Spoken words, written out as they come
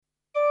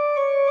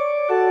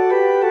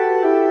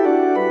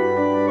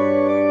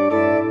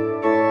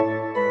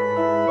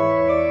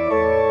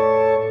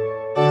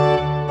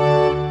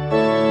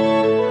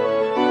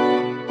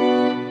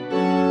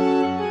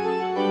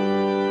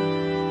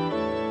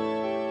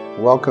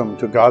Welcome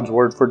to God's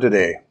Word for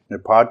Today, a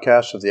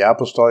podcast of the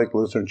Apostolic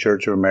Lutheran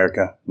Church of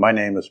America. My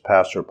name is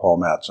Pastor Paul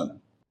Mattson.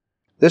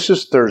 This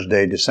is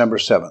Thursday, December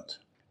 7th,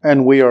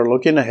 and we are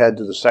looking ahead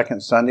to the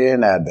second Sunday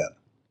in Advent.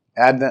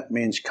 Advent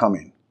means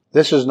coming.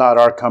 This is not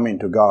our coming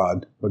to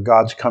God, but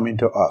God's coming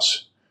to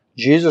us.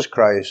 Jesus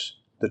Christ,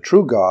 the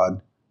true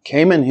God,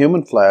 came in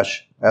human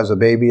flesh as a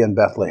baby in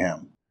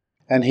Bethlehem,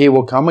 and He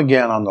will come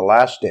again on the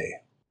last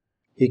day.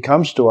 He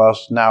comes to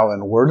us now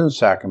in word and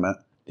sacrament,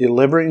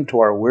 delivering to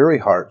our weary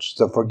hearts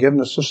the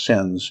forgiveness of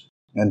sins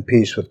and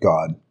peace with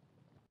God.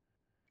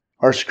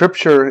 Our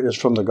scripture is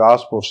from the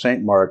Gospel of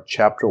St. Mark,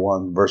 chapter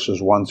 1,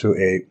 verses 1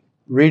 through 8.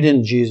 Read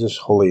in Jesus'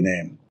 holy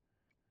name.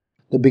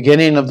 The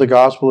beginning of the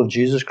Gospel of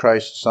Jesus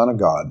Christ, the Son of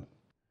God.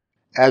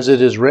 As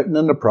it is written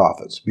in the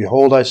prophets,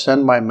 Behold, I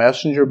send my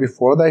messenger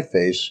before thy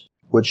face,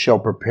 which shall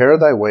prepare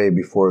thy way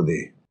before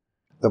thee.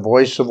 The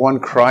voice of one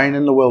crying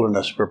in the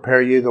wilderness,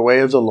 Prepare ye the way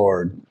of the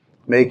Lord,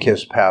 make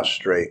his path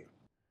straight.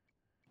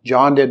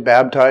 John did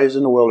baptize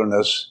in the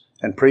wilderness,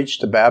 and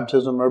preached the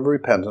baptism of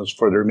repentance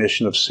for the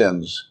remission of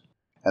sins.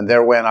 And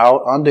there went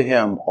out unto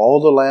him all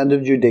the land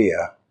of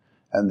Judea,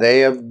 and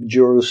they of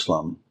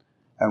Jerusalem,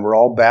 and were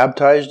all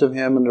baptized of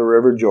him in the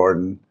river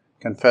Jordan,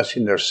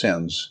 confessing their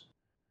sins.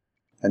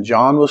 And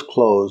John was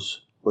clothed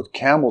with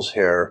camel's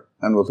hair,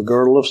 and with a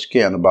girdle of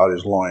skin about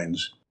his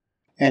loins.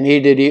 And he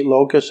did eat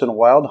locusts and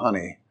wild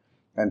honey,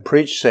 and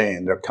preached,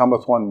 saying, There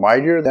cometh one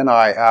mightier than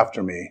I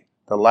after me,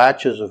 the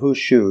latches of whose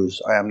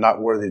shoes I am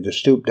not worthy to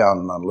stoop down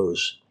and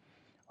unloose.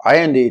 I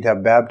indeed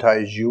have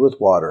baptized you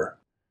with water,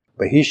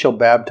 but he shall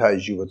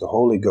baptize you with the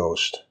Holy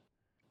Ghost.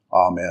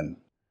 Amen.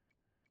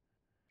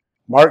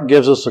 Mark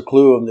gives us a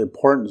clue of the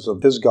importance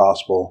of his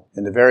gospel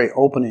in the very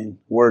opening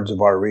words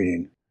of our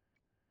reading.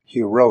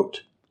 He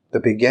wrote, The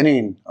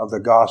beginning of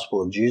the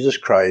gospel of Jesus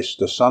Christ,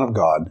 the Son of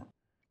God.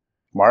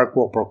 Mark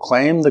will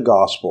proclaim the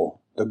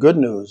gospel, the good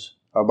news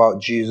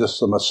about Jesus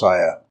the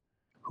Messiah,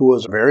 who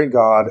was very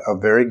God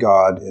of very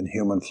God in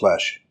human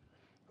flesh,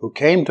 who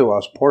came to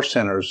us poor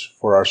sinners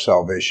for our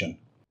salvation.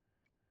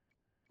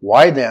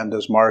 Why then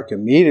does Mark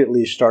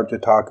immediately start to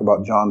talk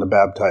about John the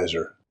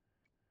Baptizer?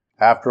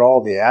 After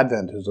all, the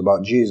Advent is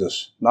about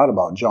Jesus, not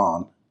about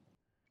John.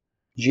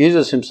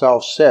 Jesus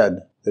himself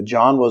said that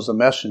John was the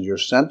messenger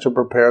sent to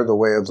prepare the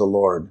way of the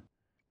Lord.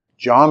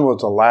 John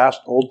was the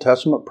last Old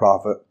Testament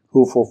prophet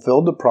who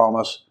fulfilled the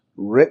promise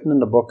written in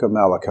the book of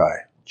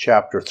Malachi,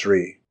 chapter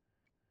 3.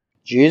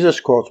 Jesus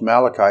quotes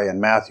Malachi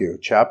in Matthew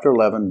chapter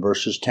 11,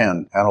 verses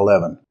 10 and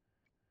 11.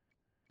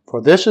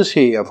 For this is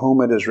he of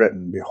whom it is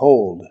written,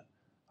 Behold,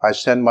 I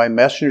send my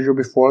messenger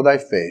before thy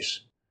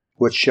face,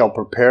 which shall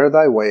prepare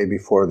thy way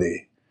before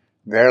thee.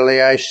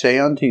 Verily I say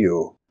unto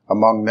you,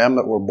 among them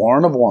that were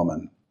born of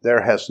woman,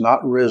 there has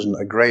not risen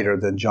a greater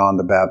than John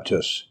the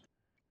Baptist.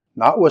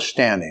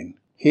 Notwithstanding,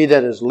 he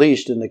that is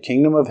least in the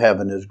kingdom of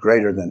heaven is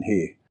greater than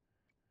he.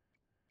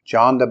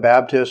 John the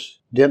Baptist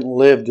didn't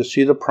live to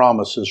see the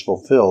promises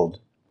fulfilled,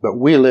 but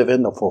we live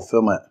in the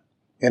fulfillment,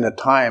 in a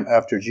time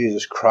after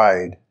Jesus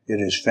cried, It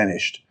is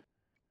finished.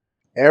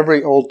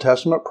 Every Old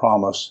Testament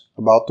promise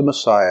about the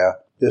Messiah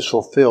is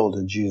fulfilled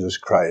in Jesus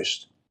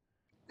Christ.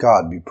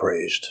 God be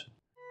praised.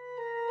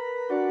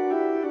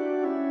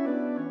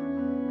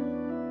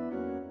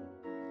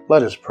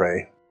 Let us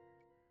pray.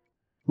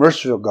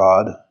 Merciful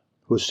God,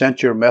 who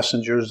sent your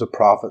messengers, the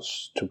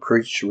prophets, to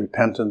preach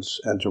repentance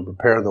and to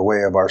prepare the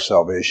way of our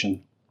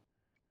salvation,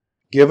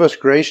 give us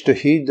grace to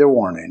heed their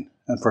warning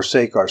and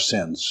forsake our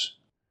sins,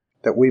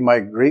 that we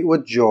might greet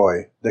with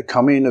joy the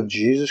coming of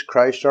Jesus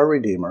Christ our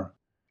Redeemer,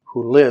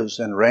 who lives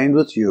and reigns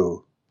with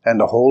you and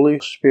the Holy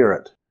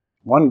Spirit,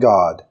 one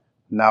God,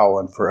 now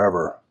and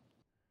forever.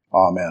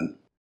 Amen.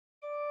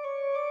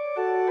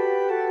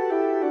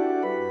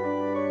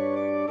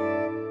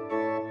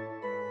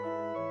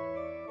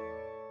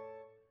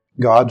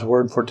 God's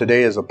Word for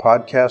Today is a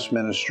podcast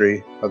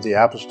ministry of the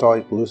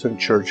Apostolic Lutheran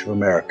Church of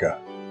America.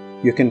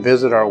 You can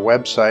visit our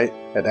website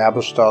at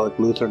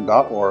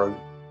apostoliclutheran.org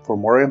for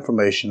more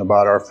information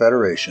about our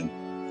federation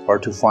or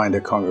to find a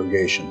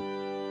congregation.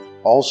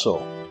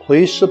 Also,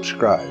 please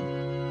subscribe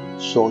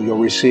so you'll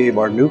receive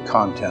our new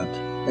content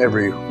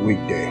every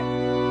weekday.